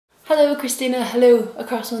Hello Christina, hello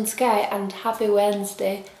across one sky, and happy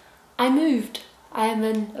Wednesday. I moved. I am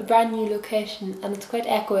in a brand new location and it's quite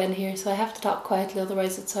echoey in here, so I have to talk quietly,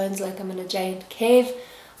 otherwise it sounds like I'm in a giant cave.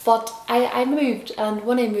 But I moved, and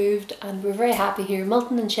when I moved, and we're very happy here.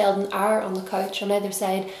 Milton and Sheldon are on the couch on either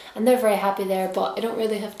side and they're very happy there, but I don't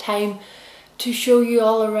really have time to show you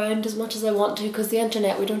all around as much as I want to, because the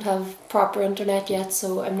internet, we don't have proper internet yet,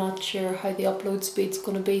 so I'm not sure how the upload speed's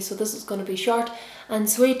going to be, so this is going to be short and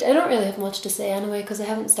sweet. I don't really have much to say anyway, because I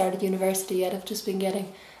haven't started university yet. I've just been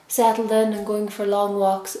getting settled in and going for long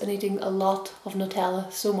walks and eating a lot of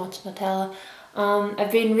Nutella, so much Nutella.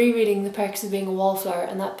 I've been rereading The Perks of Being a Wallflower,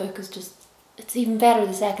 and that book is just, it's even better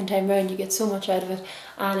the second time round. You get so much out of it,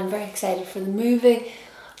 and I'm very excited for the movie.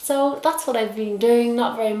 So that's what I've been doing,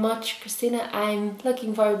 not very much. Christina, I'm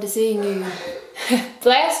looking forward to seeing you,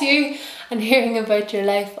 bless you, and hearing about your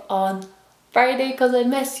life on Friday, because I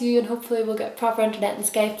miss you, and hopefully we'll get proper internet and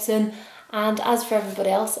Skype soon. And as for everybody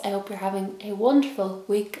else, I hope you're having a wonderful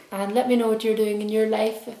week, and let me know what you're doing in your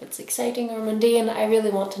life, if it's exciting or mundane. I really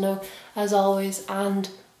want to know, as always, and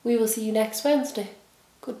we will see you next Wednesday.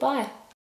 Goodbye.